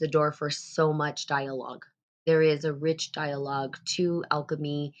opens the door for so much dialogue. There is a rich dialogue to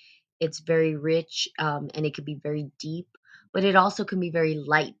alchemy. It's very rich, and it can be very deep, but it also can be very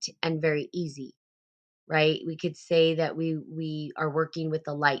light and very easy, right? We could say that we are working with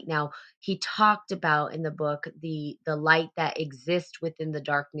the light. Now, he talked about in the book the light that exists within the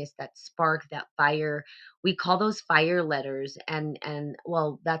darkness, that spark, that fire. We call those fire letters, and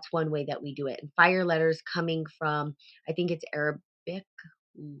well, that's one way that we do it. And fire letters coming from, I think it's Arabic.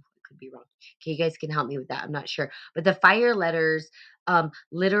 Ooh, I could be wrong. Okay, you guys can help me with that. I'm not sure. But the fire letters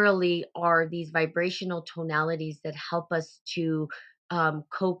literally are these vibrational tonalities that help us to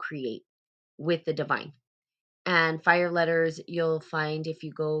co-create with the divine. And fire letters, you'll find if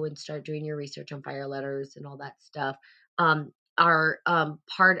you go and start doing your research on fire letters and all that stuff, are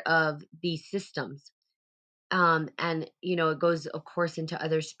part of these systems. And it goes, of course, into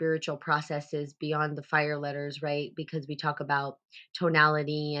other spiritual processes beyond the fire letters, right? Because we talk about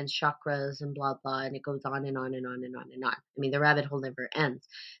tonality and chakras and blah blah, and it goes on and on and on and on and on. I mean, the rabbit hole never ends.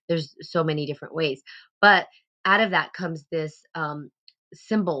 There's so many different ways, but out of that comes this,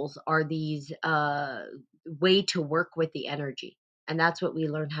 symbols are these way to work with the energy, and that's what we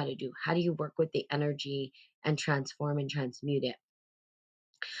learn how to do. How do you work with the energy and transform and transmute it?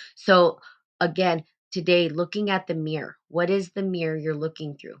 So, again, today, looking at the mirror, what is the mirror you're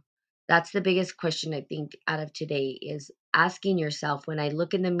looking through? That's the biggest question I think out of today is asking yourself, when I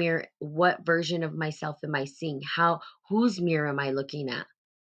look in the mirror, what version of myself am I seeing? Whose mirror am I looking at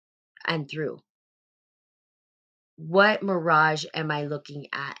and through? What mirage am I looking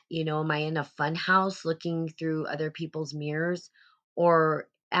at? Am I in a fun house looking through other people's mirrors, or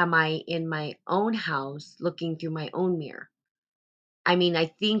am I in my own house looking through my own mirror? I mean, I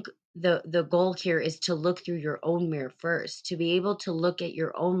think the goal here is to look through your own mirror first, to be able to look at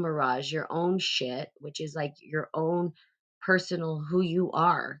your own mirage, your own shit, which is like your own personal who you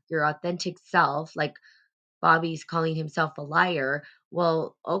are, your authentic self. Like Bobby's calling himself a liar.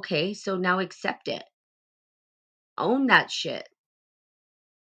 Well, okay, so now accept it. Own that shit.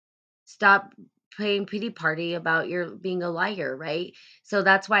 Stop playing pity party about your being a liar, right? So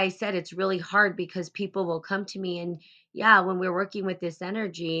that's why I said it's really hard, because people will come to me, and yeah, when we're working with this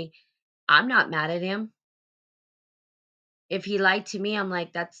energy, I'm not mad at him. If he lied to me, I'm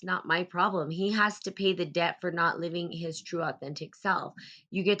like, that's not my problem. He has to pay the debt for not living his true authentic self.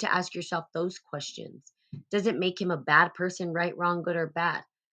 You get to ask yourself those questions. Does it make him a bad person, right, wrong, good, or bad?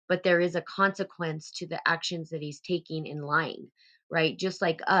 But there is a consequence to the actions that he's taking in lying, right? Just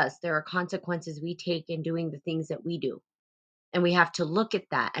like us, there are consequences we take in doing the things that we do. And we have to look at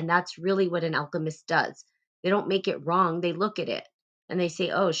that. And that's really what an alchemist does. They don't make it wrong, they look at it and they say,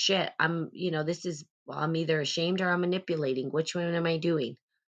 oh shit, this is, well, I'm either ashamed or I'm manipulating. Which one am I doing?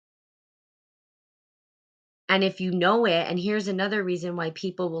 And if you know it, and here's another reason why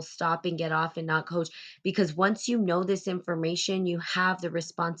people will stop and get off and not coach, because once you know this information, you have the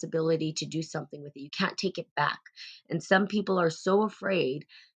responsibility to do something with it. You can't take it back. And some people are so afraid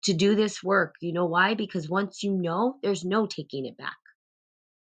to do this work. You know why? Because once you know, there's no taking it back.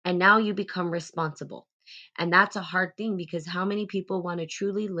 And now you become responsible. And that's a hard thing, because how many people want to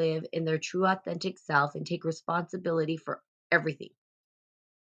truly live in their true authentic self and take responsibility for everything?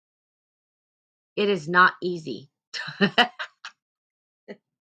 It is not easy.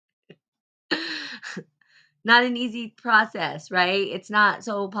 Not an easy process, right? It's not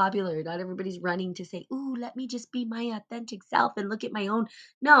so popular. Not everybody's running to say, "Ooh, let me just be my authentic self and look at my own."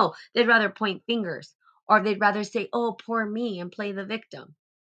 No, they'd rather point fingers, or they'd rather say, "Oh, poor me," and play the victim.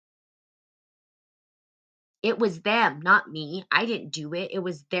 It was them, not me. I didn't do it. It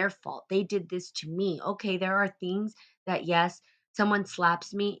was their fault. They did this to me. Okay, there are things that, yes, someone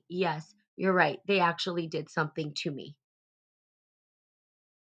slaps me. Yes, you're right. They actually did something to me.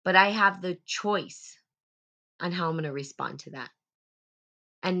 But I have the choice on how I'm going to respond to that.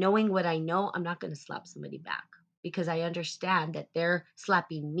 And knowing what I know, I'm not going to slap somebody back, because I understand that they're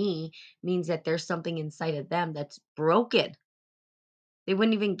slapping me means that there's something inside of them that's broken. They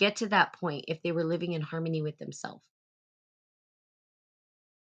wouldn't even get to that point if they were living in harmony with themselves.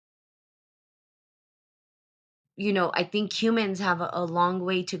 I think humans have a long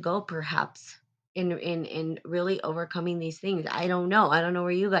way to go, perhaps. in really overcoming these things. I don't know. I don't know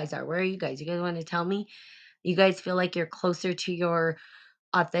where you guys are. Where are you guys? You guys want to tell me? You guys feel like you're closer to your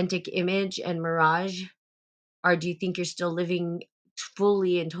authentic image and mirage, or do you think you're still living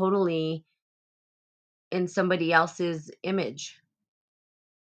fully and totally in somebody else's image?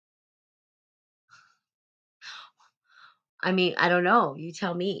 I mean, I don't know. You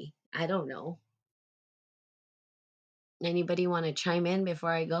tell me. I don't know. Anybody want to chime in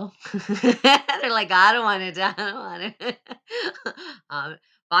before I go? They're like, I don't want to. I don't want to. um,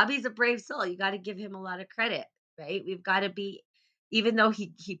 Bobby's a brave soul. You got to give him a lot of credit, right? We've got to be, even though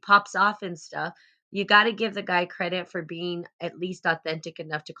he pops off and stuff, you got to give the guy credit for being at least authentic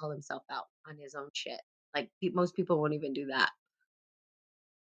enough to call himself out on his own shit. Like most people won't even do that.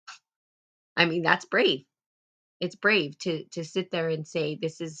 I mean, that's brave. It's brave to sit there and say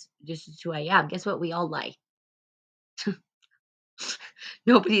this is who I am. Guess what? We all lie.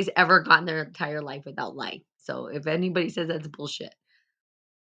 Nobody's ever gone their entire life without lying. So if anybody says that's bullshit,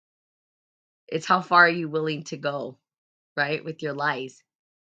 it's how far are you willing to go, right? With your lies.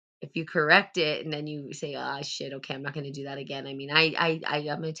 If you correct it and then you say, "Ah, shit, okay, I'm not going to do that again." I mean, I'm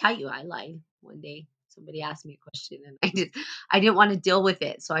going to tell you, I lied one day. Somebody asked me a question and I didn't want to deal with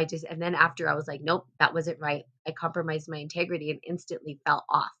it. So and then after I was like, nope, that wasn't right. I compromised my integrity and instantly fell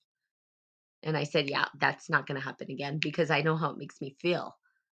off. And I said, yeah, that's not going to happen again because I know how it makes me feel.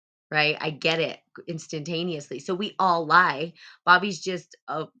 Right? I get it instantaneously. So we all lie. Bobby's just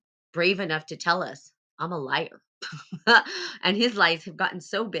brave enough to tell us, I'm a liar. And his lies have gotten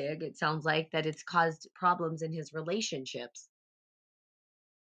so big, it sounds like, that it's caused problems in his relationships.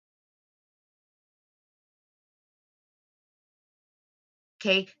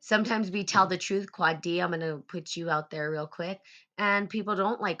 Okay. Sometimes we tell the truth. Quad D, I'm going to put you out there real quick. And people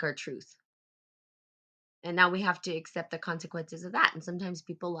don't like our truth. And now we have to accept the consequences of that. And sometimes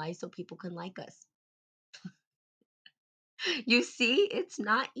people lie so people can like us. You see, it's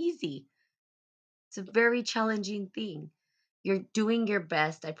not easy. It's a very challenging thing. You're doing your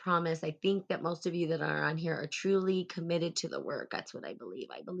best, I promise. I think that most of you that are on here are truly committed to the work. That's what I believe.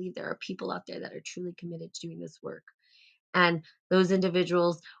 I believe there are people out there that are truly committed to doing this work. And those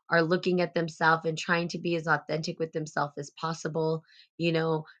individuals are looking at themselves and trying to be as authentic with themselves as possible. You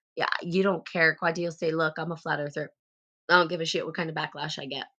know, yeah, you don't care. Quadil say, look, I'm a flat earther. I don't give a shit what kind of backlash I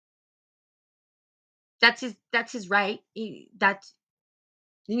get. That's his right. He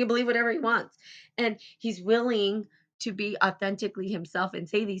can believe whatever he wants. And he's willing to be authentically himself and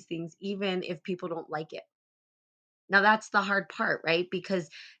say these things, even if people don't like it. Now, that's the hard part, right? Because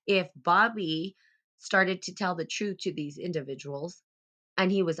if Bobby started to tell the truth to these individuals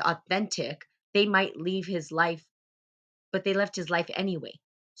and he was authentic, they might leave his life, but they left his life anyway.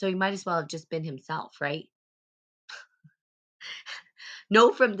 So he might as well have just been himself, right?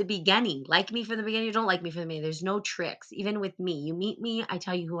 Know from the beginning. Like me from the beginning, you don't like me from the beginning. There's no tricks. Even with me, you meet me, I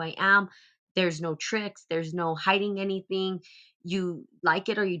tell you who I am. There's no tricks. There's no hiding anything. You like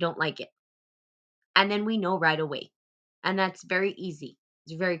it or you don't like it. And then we know right away. And that's very easy.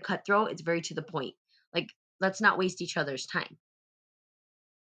 It's very cutthroat. It's very to the point. Like, let's not waste each other's time.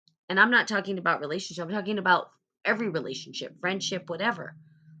 And I'm not talking about relationship. I'm talking about every relationship, friendship, whatever.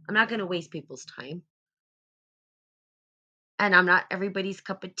 I'm not going to waste people's time. And I'm not everybody's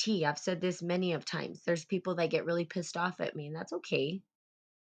cup of tea. I've said this many of times. There's people that get really pissed off at me, and that's okay.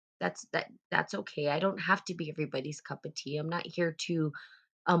 That's okay. I don't have to be everybody's cup of tea. I'm not here to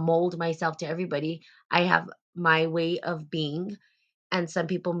mold myself to everybody. I have my way of being, and some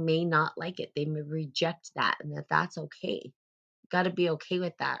people may not like it. They may reject that, and that's okay. Got to be okay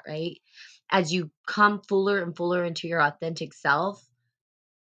with that, right? As you come fuller and fuller into your authentic self,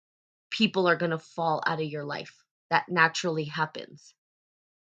 people are going to fall out of your life. That naturally happens.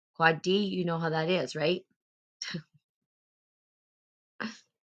 Quad D, you know how that is, right?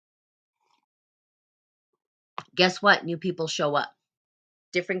 Guess what? New people show up.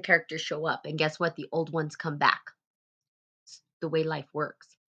 Different characters show up. And guess what? The old ones come back. It's the way life works.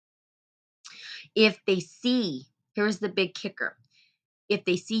 If they see, here's the big kicker. If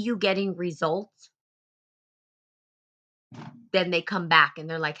they see you getting results, then they come back and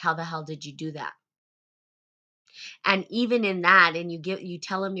they're like, how the hell did you do that? And even in that, and you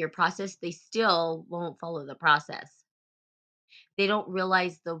tell them your process, they still won't follow the process. They don't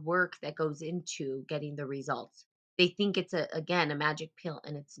realize the work that goes into getting the results. They think it's again a magic pill,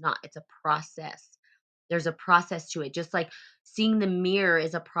 and it's not. It's a process. There's a process to it. Just like seeing the mirror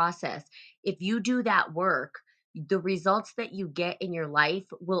is a process. If you do that work, the results that you get in your life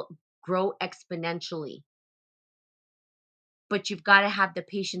will grow exponentially. But you've got to have the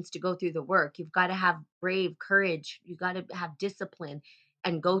patience to go through the work. You've got to have brave courage. You've got to have discipline.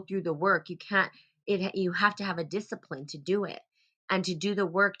 and go through the work. You can't you have to have a discipline to do it. And to do the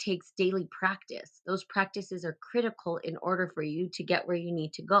work takes daily practice. Those practices are critical in order for you to get where you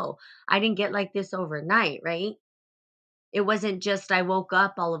need to go. I didn't get like this overnight, right? It wasn't just I woke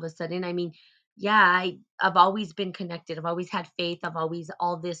up all of a sudden. I mean, yeah, I've always been connected. I've always had faith. I've always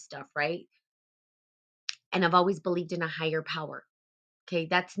all this stuff, right? And I've always believed in a higher power. Okay,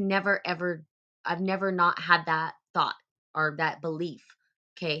 that's never ever I've never not had that thought or that belief.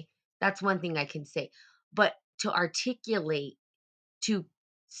 Okay? That's one thing I can say. But to articulate, to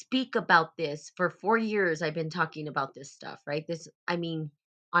speak about this for 4 years I've been talking about this stuff, right? This I mean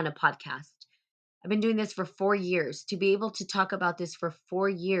on a podcast. I've been doing this for 4 years. To be able to talk about this for 4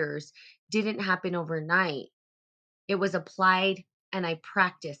 years didn't happen overnight. It was applied and I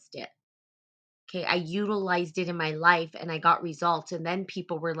practiced it. Okay, I utilized it in my life and I got results. And then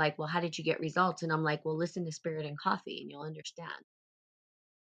people were like, "Well, how did you get results?" And I'm like, "Well, listen to Spirit and Coffee and you'll understand."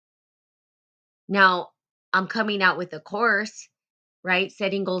 Now, I'm coming out with a course, right?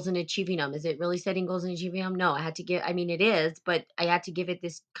 Setting goals and achieving them. Is it really setting goals and achieving them? No, I had to give, I mean, it is, but I had to give it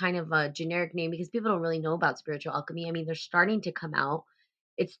this kind of a generic name because people don't really know about spiritual alchemy. I mean, they're starting to come out.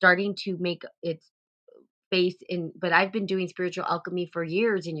 It's starting to make its face in, but I've been doing spiritual alchemy for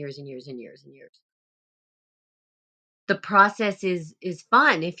years and years and years and years and years. The process is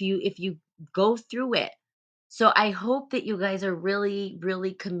fun if you go through it. So I hope that you guys are really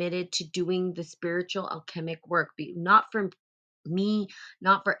really committed to doing the spiritual alchemic work, not for me,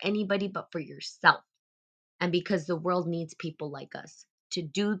 not for anybody, but for yourself. And because the world needs people like us to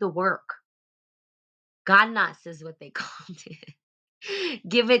do the work. Ganas is what they called it.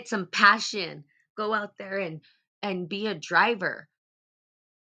 Give it some passion. Go out there and be a driver.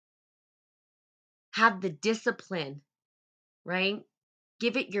 Have the discipline, right?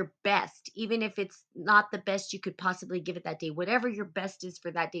 Give it your best, even if it's not the best you could possibly give it that day. Whatever your best is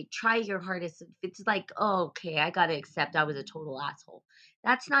for that day, try your hardest. If it's like, oh, okay, I got to accept I was a total asshole.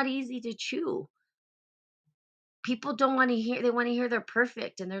 That's not easy to chew. People don't want to hear, they want to hear they're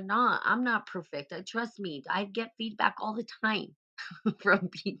perfect and they're not. I'm not perfect. Trust me, I get feedback all the time from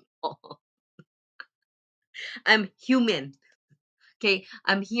people. I'm human. Okay.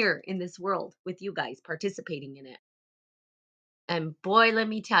 I'm here in this world with you guys participating in it. And boy, let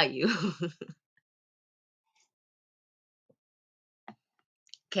me tell you.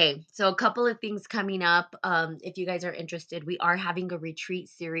 Okay, so a couple of things coming up. If you guys are interested, we are having a retreat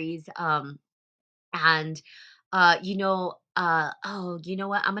series. And oh, you know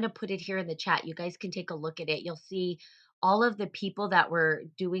what? I'm gonna put it here in the chat. You guys can take a look at it. You'll see all of the people that we're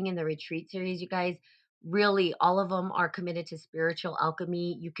doing in the retreat series, you guys. Really, all of them are committed to spiritual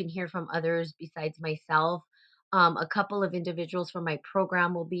alchemy. You can hear from others besides myself. A couple of individuals from my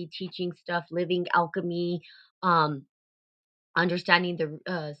program will be teaching stuff, living alchemy. Um, Understanding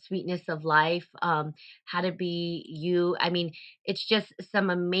the sweetness of life, how to be you. I mean, it's just some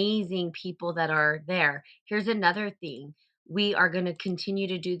amazing people that are there. Here's another thing: we are going to continue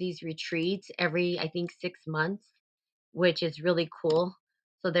to do these retreats every, I think, 6 months, which is really cool.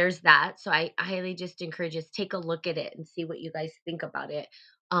 So there's that. So I highly just encourage us take a look at it and see what you guys think about it.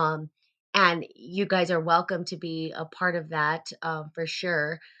 Um, and you guys are welcome to be a part of that, for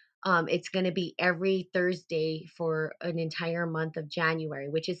sure. It's going to be every Thursday for an entire month of January,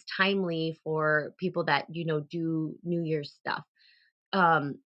 which is timely for people that do New Year's stuff.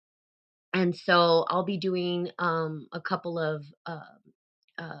 Um, and so I'll be doing a couple of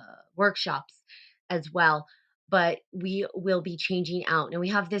workshops as well. But we will be changing out. And we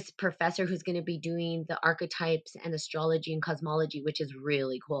have this professor who's going to be doing the archetypes and astrology and cosmology, which is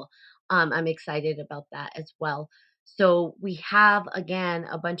really cool. I'm excited about that as well. So we have, again,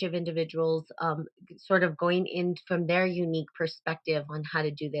 a bunch of individuals sort of going in from their unique perspective on how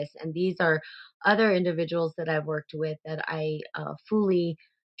to do this. And these are other individuals that I've worked with that I fully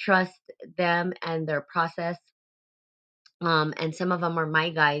trust them and their process, and some of them are my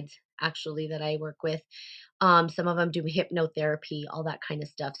guides actually that I work with. Some of them do hypnotherapy, all that kind of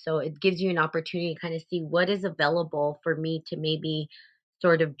stuff. So it gives you an opportunity to kind of see what is available for me to maybe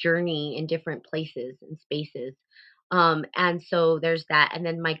sort of journey in different places and spaces. And so there's that. And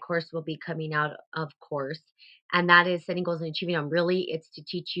then my course will be coming out, of course, and that is setting goals and achieving them. Really, it's to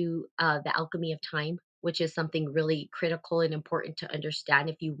teach you the alchemy of time, which is something really critical and important to understand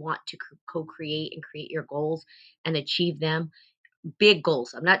if you want to co-create and create your goals and achieve them. Big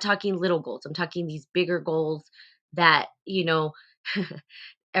goals. I'm not talking little goals. I'm talking these bigger goals that,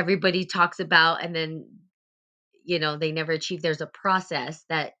 everybody talks about and then, they never achieve. There's a process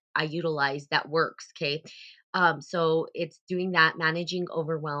that I utilize that works. Okay. So it's doing that, managing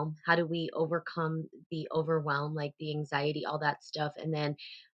overwhelm. How do we overcome the overwhelm, like the anxiety, all that stuff, and then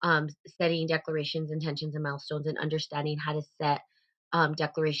setting declarations, intentions, and milestones, and understanding how to set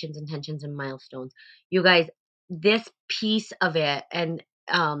declarations, intentions, and milestones. You guys, this piece of it and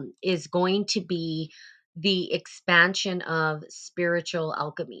is going to be the expansion of spiritual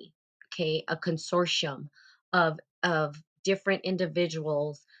alchemy. Okay, a consortium of different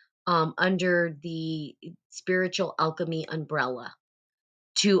individuals under the spiritual alchemy umbrella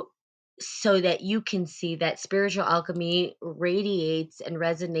to so that you can see that spiritual alchemy radiates and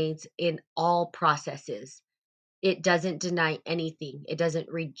resonates in all processes. It doesn't deny anything. It doesn't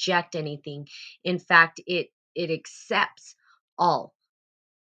reject anything. In fact, it accepts all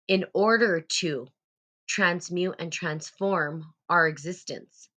in order to transmute and transform our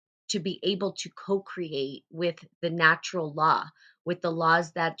existence, to be able to co-create with the natural law, with the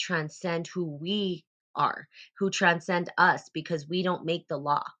laws that transcend who we are, who transcend us, because we don't make the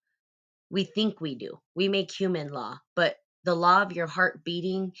law. We think we do. We make human law, but the law of your heart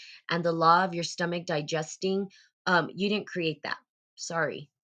beating and the law of your stomach digesting, you didn't create that. Sorry.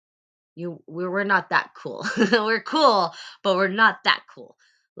 We're not that cool. We're cool, but we're not that cool.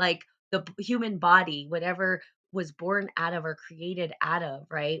 Like human body, whatever was born out of or created out of,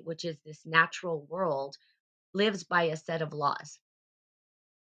 right, which is this natural world, lives by a set of laws,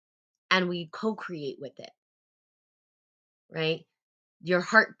 and we co-create with it, right? Your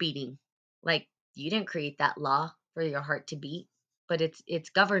heart beating, like you didn't create that law for your heart to beat, but it's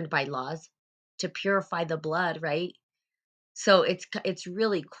governed by laws to purify the blood, right? So it's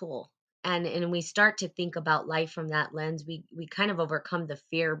really cool. And we start to think about life from that lens, we kind of overcome the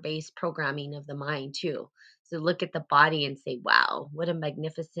fear-based programming of the mind too. So look at the body and say, wow, what a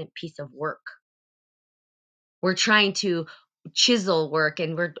magnificent piece of work. We're trying to chisel work,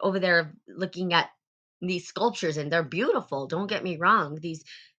 and we're over there looking at these sculptures, and they're beautiful, don't get me wrong. These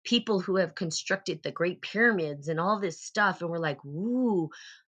people who have constructed the great pyramids and all this stuff, and we're like, ooh,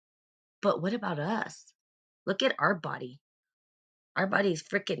 but what about us? Look at our body. Our body's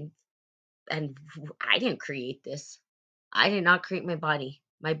freaking and I didn't create this. I did not create my body.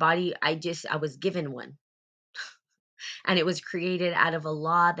 My body, I was given one. And it was created out of a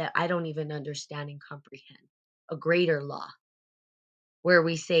law that I don't even understand and comprehend. A greater law where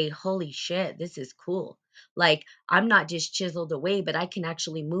we say, holy shit, this is cool. Like, I'm not just chiseled away, but I can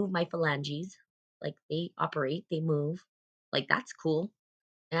actually move my phalanges. Like, they operate, they move. Like, that's cool.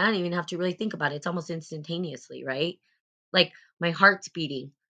 And I don't even have to really think about it. It's almost instantaneously, right? Like, my heart's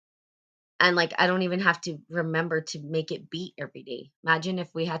beating. And, like, I don't even have to remember to make it beat every day. Imagine if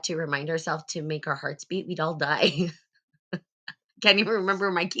we had to remind ourselves to make our hearts beat, we'd all die. Can't even remember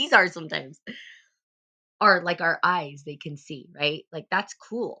where my keys are sometimes. Or, like, our eyes, they can see, right? Like, that's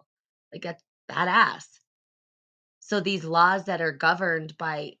cool. Like, that's badass. So these laws that are governed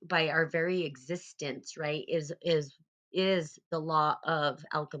by our very existence, right, is the law of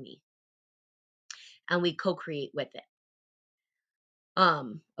alchemy, and we co-create with it.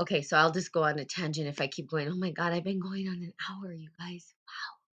 Okay, so I'll just go on a tangent if I keep going. Oh my God, I've been going on an hour, you guys.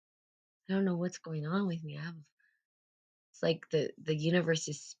 I don't know what's going on with me. It's like the universe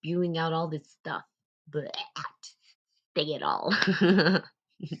is spewing out all this stuff. But say it all.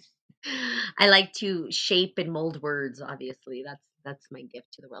 I like to shape and mold words, obviously. That's my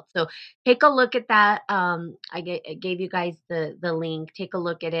gift to the world. So take a look at that. I gave you guys the link. Take a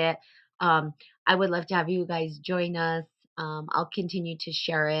look at it. I would love to have you guys join us. I'll continue to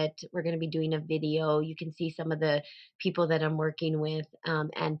share it. We're going to be doing a video. You can see some of the people that I'm working with.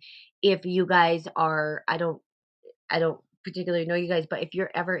 And if you guys are, I don't particularly know you guys, but if you're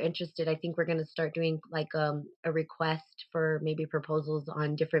ever interested, I think we're going to start doing like a request for maybe proposals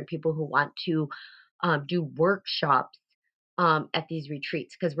on different people who want to do workshops at these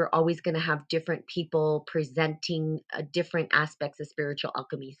retreats, because we're always going to have different people presenting different aspects of spiritual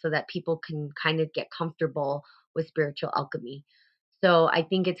alchemy so that people can kind of get comfortable with spiritual alchemy. So I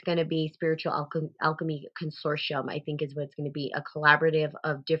think it's going to be spiritual alchemy consortium. I think is what it's going to be, a collaborative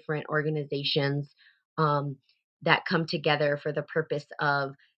of different organizations um, that come together for the purpose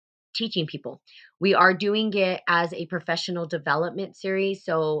of teaching people. We are doing it as a professional development series.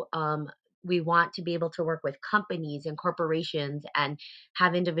 So we want to be able to work with companies and corporations and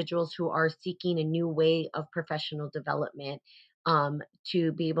have individuals who are seeking a new way of professional development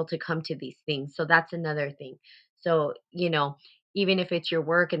to be able to come to these things. So that's another thing. So, even if it's your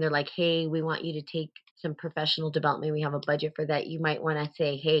work and they're like, hey, we want you to take some professional development, we have a budget for that, you might want to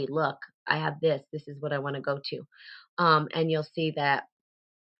say, hey, look, I have this. This is what I want to go to. And you'll see that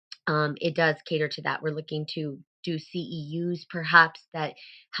it does cater to that. We're looking to do CEUs perhaps that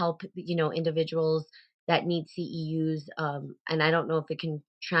help, individuals that need CEUs. And I don't know if it can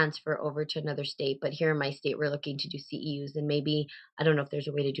transfer over to another state, but here in my state, we're looking to do CEUs, and maybe I don't know if there's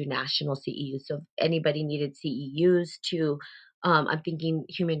a way to do national CEUs. So if anybody needed CEUs to, I'm thinking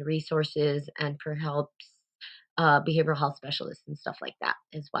human resources and perhaps behavioral health specialists and stuff like that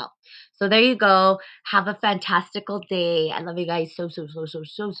as well. So there you go. Have a fantastical day. I love you guys so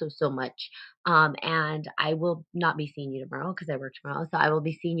much. And I will not be seeing you tomorrow because I work tomorrow. So I will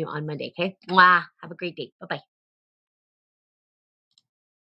be seeing you on Monday. Okay. Mwah. Have a great day. Bye bye.